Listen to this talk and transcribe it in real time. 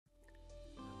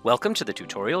Welcome to the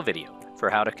tutorial video for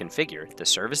how to configure the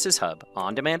Services Hub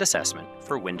on-demand assessment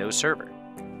for Windows Server.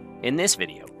 In this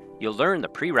video, you'll learn the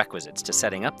prerequisites to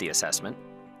setting up the assessment,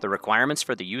 the requirements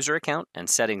for the user account and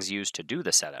settings used to do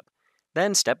the setup,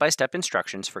 then step-by-step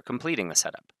instructions for completing the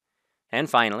setup. And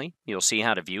finally, you'll see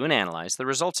how to view and analyze the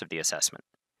results of the assessment.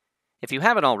 If you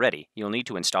haven't already, you'll need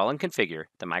to install and configure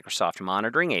the Microsoft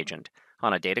Monitoring Agent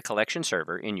on a data collection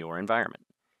server in your environment.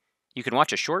 You can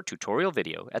watch a short tutorial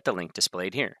video at the link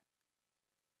displayed here.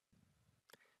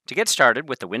 To get started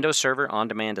with the Windows Server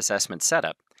on-demand assessment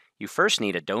setup, you first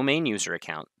need a domain user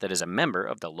account that is a member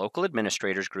of the local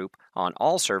administrators group on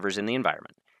all servers in the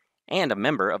environment, and a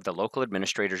member of the local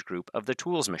administrators group of the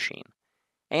tools machine,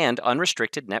 and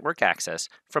unrestricted network access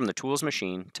from the tools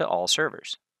machine to all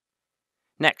servers.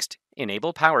 Next,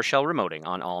 enable PowerShell remoting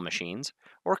on all machines,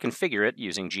 or configure it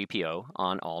using GPO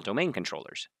on all domain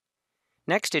controllers.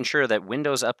 Next, ensure that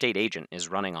Windows Update Agent is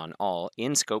running on all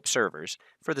in-scope servers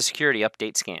for the security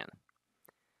update scan.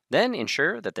 Then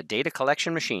ensure that the data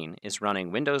collection machine is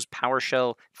running Windows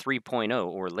PowerShell 3.0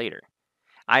 or later.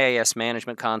 IIS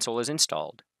Management Console is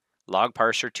installed, Log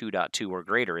Parser 2.2 or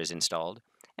greater is installed,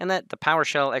 and that the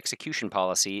PowerShell execution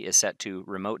policy is set to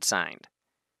remote signed.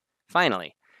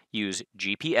 Finally, use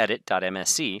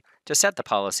gpedit.msc to set the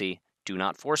policy "Do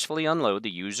not forcefully unload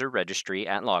the user registry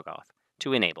at logoff"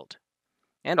 to enabled.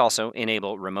 And also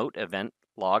enable remote event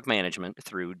log management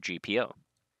through GPO.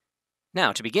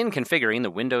 Now, to begin configuring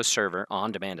the Windows Server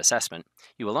on-demand assessment,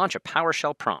 you will launch a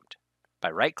PowerShell prompt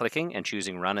by right-clicking and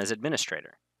choosing Run as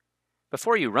Administrator.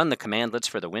 Before you run the commandlets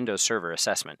for the Windows Server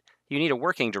assessment, you need a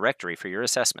working directory for your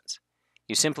assessments.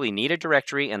 You simply need a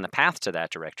directory and the path to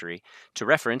that directory to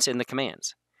reference in the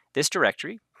commands. This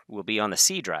directory will be on the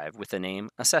C drive with the name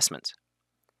Assessments.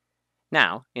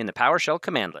 Now, in the PowerShell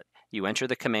commandlet, you enter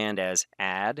the command as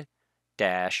add-Windows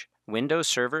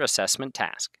Server Assessment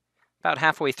Task. About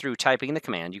halfway through typing the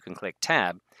command, you can click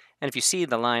Tab, and if you see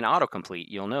the line autocomplete,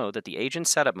 you'll know that the agent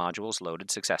setup module is loaded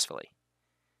successfully.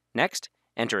 Next,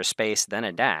 enter a space, then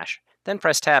a dash, then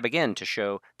press Tab again to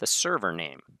show the server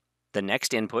name, the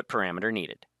next input parameter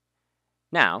needed.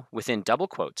 Now, within double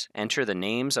quotes, enter the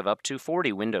names of up to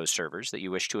 40 Windows servers that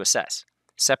you wish to assess,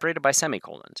 separated by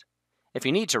semicolons. If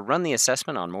you need to run the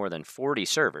assessment on more than 40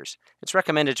 servers, it's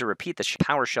recommended to repeat the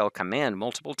PowerShell command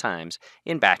multiple times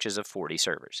in batches of 40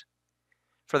 servers.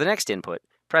 For the next input,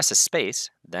 press a space,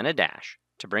 then a dash,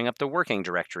 to bring up the working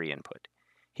directory input.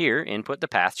 Here, input the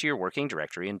path to your working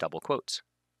directory in double quotes.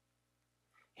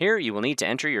 Here, you will need to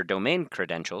enter your domain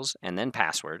credentials and then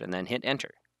password, and then hit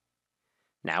Enter.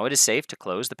 Now it is safe to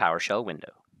close the PowerShell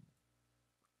window.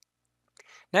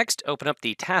 Next, open up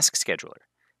the Task Scheduler.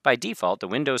 By default, the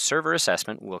Windows Server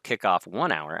assessment will kick off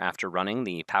 1 hour after running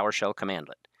the PowerShell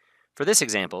commandlet. For this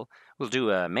example, we'll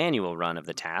do a manual run of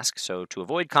the task, so to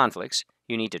avoid conflicts,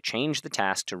 you need to change the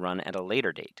task to run at a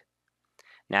later date.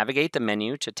 Navigate the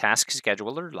menu to Task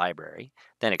Scheduler Library,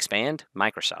 then expand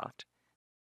Microsoft,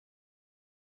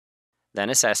 then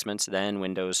Assessments, then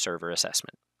Windows Server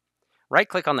Assessment.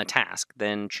 Right-click on the task,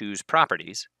 then choose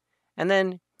Properties, and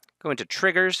then go into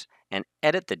Triggers and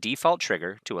edit the default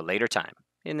trigger to a later time.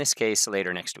 In this case,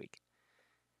 later next week.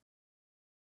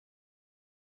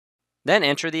 Then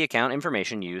enter the account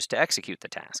information used to execute the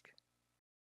task.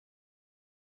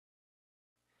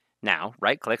 Now,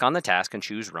 right-click on the task and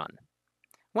choose Run.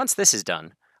 Once this is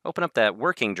done, open up that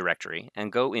working directory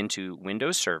and go into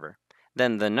Windows Server,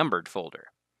 then the numbered folder.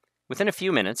 Within a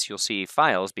few minutes, you'll see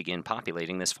files begin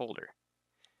populating this folder.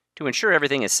 To ensure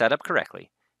everything is set up correctly,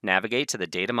 navigate to the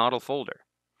Data Model folder.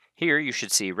 Here, you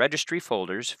should see registry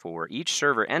folders for each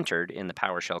server entered in the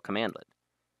PowerShell commandlet.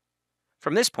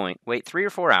 From this point, wait 3 or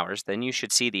 4 hours, then you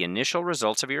should see the initial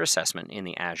results of your assessment in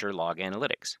the Azure Log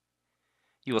Analytics.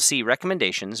 You will see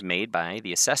recommendations made by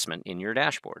the assessment in your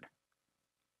dashboard.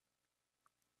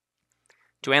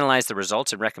 To analyze the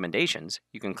results and recommendations,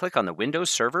 you can click on the Windows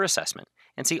Server Assessment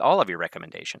and see all of your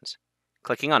recommendations.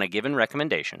 Clicking on a given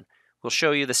recommendation will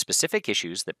show you the specific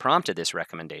issues that prompted this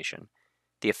recommendation,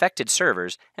 the affected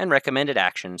servers, and recommended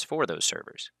actions for those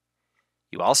servers.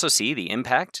 You also see the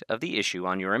impact of the issue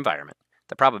on your environment,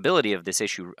 the probability of this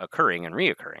issue occurring and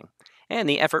reoccurring, and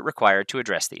the effort required to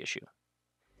address the issue.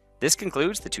 This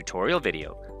concludes the tutorial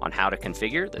video on how to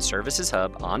configure the Services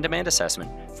Hub on-demand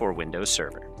assessment for Windows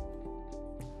Server.